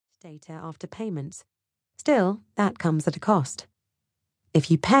data after payments. Still, that comes at a cost. If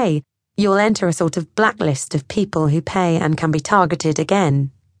you pay, you'll enter a sort of blacklist of people who pay and can be targeted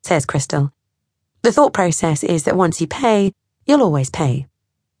again, says Crystal. The thought process is that once you pay, you'll always pay.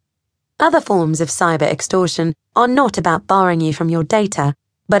 Other forms of cyber extortion are not about borrowing you from your data,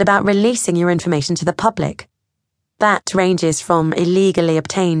 but about releasing your information to the public. That ranges from illegally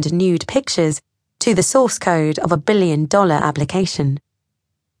obtained nude pictures to the source code of $1 billion application.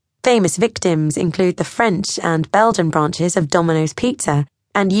 Famous victims include the French and Belgian branches of Domino's Pizza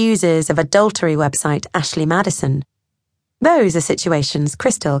and users of adultery website Ashley Madison. Those are situations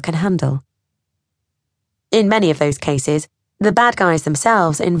Crystal can handle. In many of those cases, the bad guys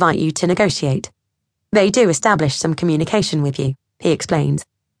themselves invite you to negotiate. They do establish some communication with you, he explains.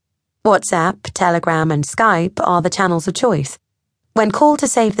 WhatsApp, Telegram, and Skype are the channels of choice. When called to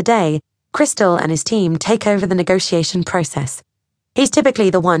save the day, Crystal and his team take over the negotiation process. He's typically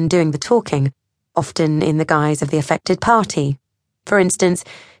the one doing the talking, often in the guise of the affected party. For instance,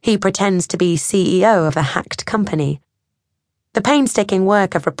 he pretends to be CEO of a hacked company. The painstaking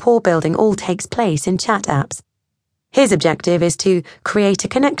work of rapport building all takes place in chat apps. His objective is to create a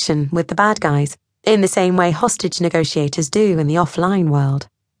connection with the bad guys, in the same way hostage negotiators do in the offline world.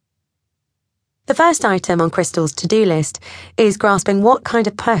 The first item on Crystal's to-do list is grasping what kind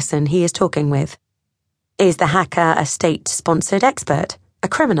of person he is talking with. Is the hacker a state-sponsored expert, a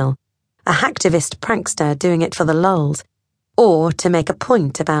criminal, a hacktivist prankster doing it for the lulz, or to make a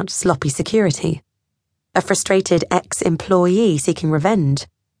point about sloppy security? A frustrated ex-employee seeking revenge?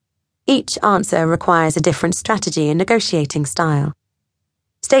 Each answer requires a different strategy and negotiating style.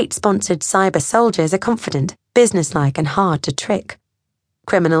 State-sponsored cyber soldiers are confident, businesslike, and hard to trick.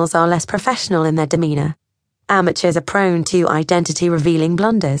 Criminals are less professional in their demeanor. Amateurs are prone to identity-revealing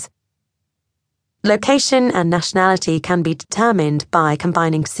blunders. Location and nationality can be determined by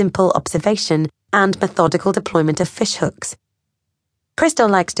combining simple observation and methodical deployment of fishhooks. Crystal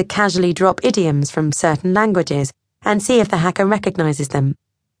likes to casually drop idioms from certain languages and see if the hacker recognizes them,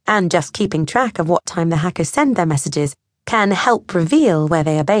 and just keeping track of what time the hackers send their messages can help reveal where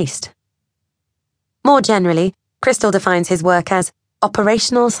they are based. More generally, Crystal defines his work as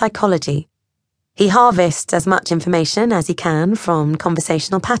operational psychology. He harvests as much information as he can from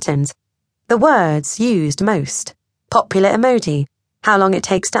conversational patterns, the words used most, popular emoji, how long it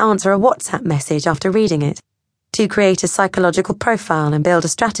takes to answer a WhatsApp message after reading it, to create a psychological profile and build a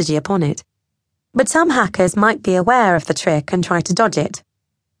strategy upon it. But some hackers might be aware of the trick and try to dodge it.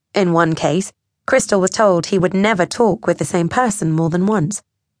 In one case, Crystal was told he would never talk with the same person more than once,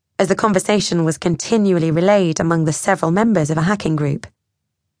 as the conversation was continually relayed among the several members of a hacking group.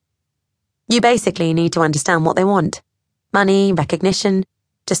 You basically need to understand what they want. Money, recognition,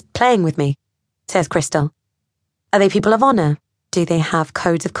 just playing with me, says Crystal. Are they people of honor? Do they have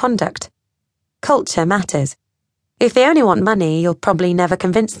codes of conduct? Culture matters. If they only want money, you'll probably never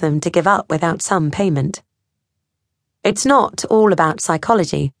convince them to give up without some payment. It's not all about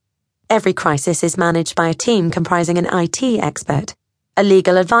psychology. Every crisis is managed by a team comprising an IT expert, a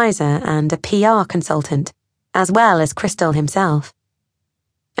legal advisor, and a PR consultant, as well as Crystal himself.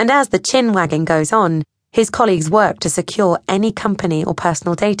 And as the chin-wagging goes on, his colleagues work to secure any company or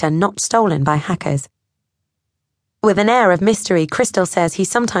personal data not stolen by hackers. With an air of mystery, Crystal says he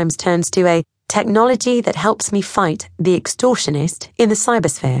sometimes turns to a technology that helps me fight the extortionist in the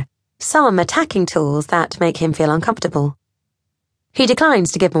cybersphere, some attacking tools that make him feel uncomfortable. He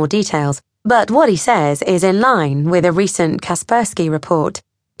declines to give more details, but what he says is in line with a recent Kaspersky report,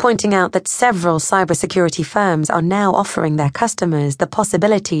 pointing out that several cybersecurity firms are now offering their customers the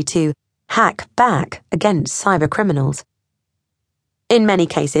possibility to hack back against cybercriminals. In many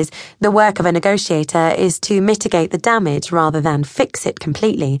cases, the work of a negotiator is to mitigate the damage rather than fix it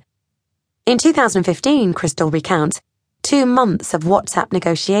completely. In 2015, Crystal recounts, 2 months of WhatsApp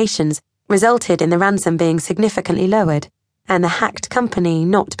negotiations resulted in the ransom being significantly lowered and the hacked company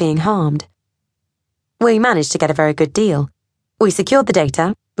not being harmed. We managed to get a very good deal. We secured the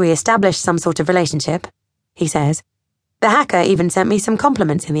data, we established some sort of relationship, he says. The hacker even sent me some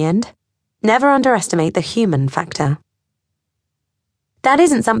compliments in the end. Never underestimate the human factor. That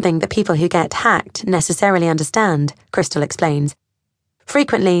isn't something that people who get hacked necessarily understand, Crystal explains.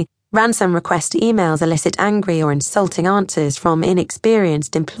 Frequently, ransom request emails elicit angry or insulting answers from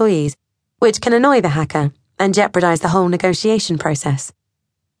inexperienced employees, which can annoy the hacker and jeopardize the whole negotiation process.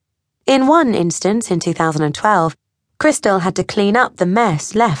 In one instance in 2012, Crystal had to clean up the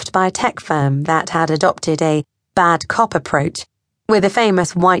mess left by a tech firm that had adopted a bad cop approach with a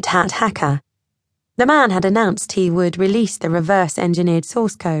famous white hat hacker. The man had announced he would release the reverse-engineered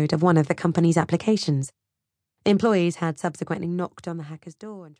source code of one of the company's applications. Employees had subsequently knocked on the hacker's door and